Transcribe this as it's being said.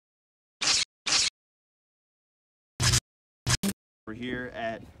We're here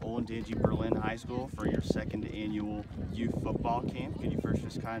at Olentangy Berlin High School for your second annual youth football camp. Could you first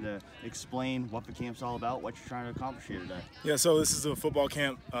just kind of explain what the camp's all about, what you're trying to accomplish here today? Yeah, so this is a football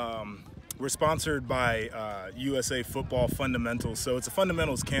camp. We're sponsored by USA Football Fundamentals. So it's a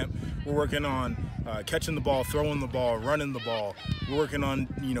fundamentals camp. We're working on catching the ball, throwing the ball, running the ball. We're working on,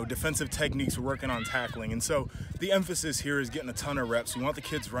 defensive techniques. We're working on tackling. And so the emphasis here is getting a ton of reps. We want the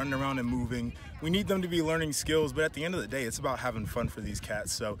kids running around and moving. We need them to be learning skills, but at the end of the day, it's about having fun for these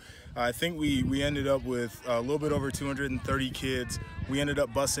cats. So I think we ended up with a little bit over 230 kids. We ended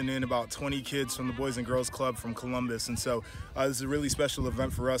up bussing in about 20 kids from the Boys and Girls Club from Columbus. And so this is a really special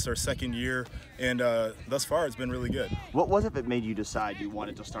event for us, our second year, and thus far it's been really good. What was it that made you decide you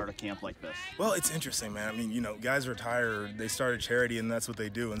wanted to start a camp like this? Well, it's interesting, man. I mean, guys retire, they start a charity, and that's what they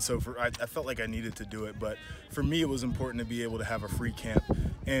do. And so I felt like I needed to do it. But for me, it was important to be able to have a free camp.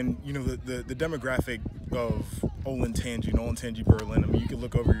 And, the demographic of Olentangy and Olentangy Berlin, I mean, you can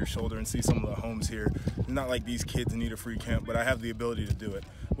look over your shoulder and see some of the homes here. It's not like these kids need a free camp, but I have the ability to do it.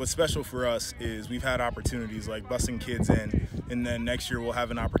 What's special for us is we've had opportunities like busing kids in, and then next year we'll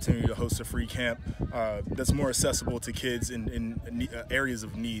have an opportunity to host a free camp that's more accessible to kids in areas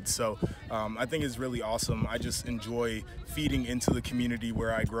of need. So I think it's really awesome. I just enjoy feeding into the community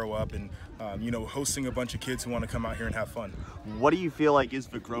where I grow up and, hosting a bunch of kids who want to come out here and have fun. What do you feel like is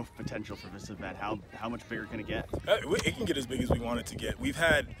the growth potential for this event? How much bigger can it get? It can get as big as we want it to get. We've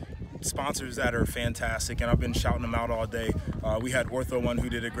had sponsors that are fantastic, and I've been shouting them out all day. We had Ortho One, who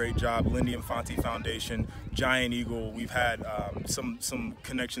did a great job, Lindy and Fonte Foundation, Giant Eagle. We've had some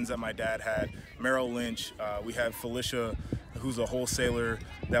connections that my dad had, Merrill Lynch. We had Felicia, who's a wholesaler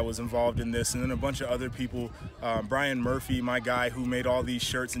that was involved in this, and then a bunch of other people. Brian Murphy, my guy, who made all these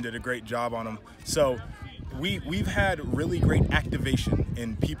shirts and did a great job on them. So we've had really great activation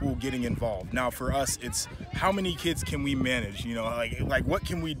and people getting involved. Now for us, it's how many kids can we manage? Like what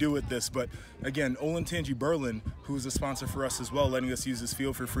can we do with this? But again, Olentangy Berlin, who's a sponsor for us as well, letting us use this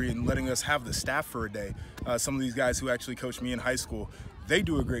field for free and letting us have the staff for a day. Some of these guys who actually coached me in high school, they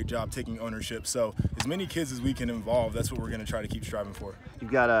do a great job taking ownership. So as many kids as we can involve, that's what we're going to try to keep striving for.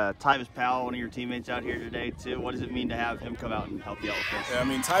 You've got Tyvis Powell, one of your teammates, out here today too. What does it mean to have him come out and help you out with this? Yeah, I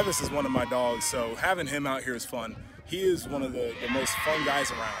mean, Tyvis is one of my dogs, so having him out here is fun. He is one of the most fun guys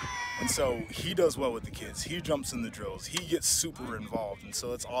around. And so he does well with the kids. He jumps in the drills. He gets super involved. And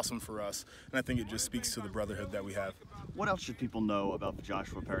so it's awesome for us. And I think it just speaks to the brotherhood that we have. What else should people know about the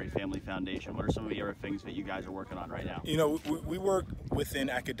Joshua Perry Family Foundation? What are some of the other things that you guys are working on right now? We work within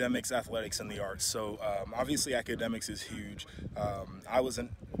academics, athletics, and the arts. So obviously academics is huge. I was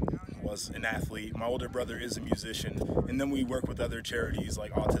an athlete. My older brother is a musician, and then we work with other charities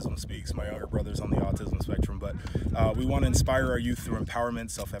like Autism Speaks. My younger brother's on the autism spectrum, but we want to inspire our youth through empowerment,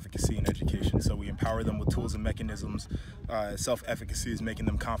 self-efficacy, and education. So we empower them with tools and mechanisms. Self-efficacy is making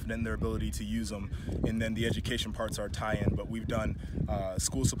them confident in their ability to use them, and then the education parts are tie-in. But we've done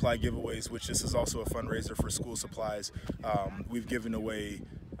school supply giveaways, which this is also a fundraiser for school supplies. We've given away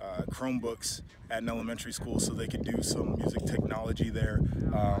Chromebooks at an elementary school so they could do some music technology there.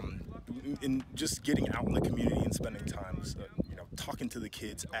 And just getting out in the community and spending time, talking to the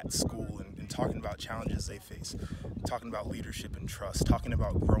kids at school and talking about challenges they face, talking about leadership and trust, talking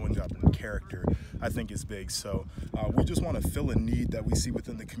about growing up and character, I think is big. So we just want to fill a need that we see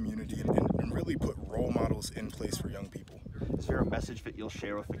within the community and really put role models in place for young people. Is there a message that you'll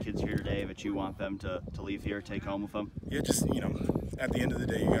share with the kids here today that you want them to leave here, take home with them? Yeah, just, at the end of the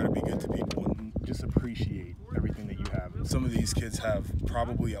day, you got to be good to people and just appreciate everything that you have. Some of these kids have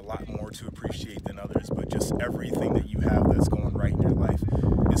probably a lot more to appreciate than others, but just everything that you have that's going right in your life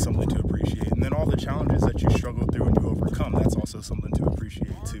is something to appreciate. And then all the challenges that you struggle through and you overcome, that's also something to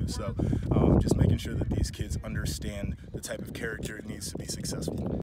appreciate too. So just making sure that these kids understand the type of character it needs to be successful.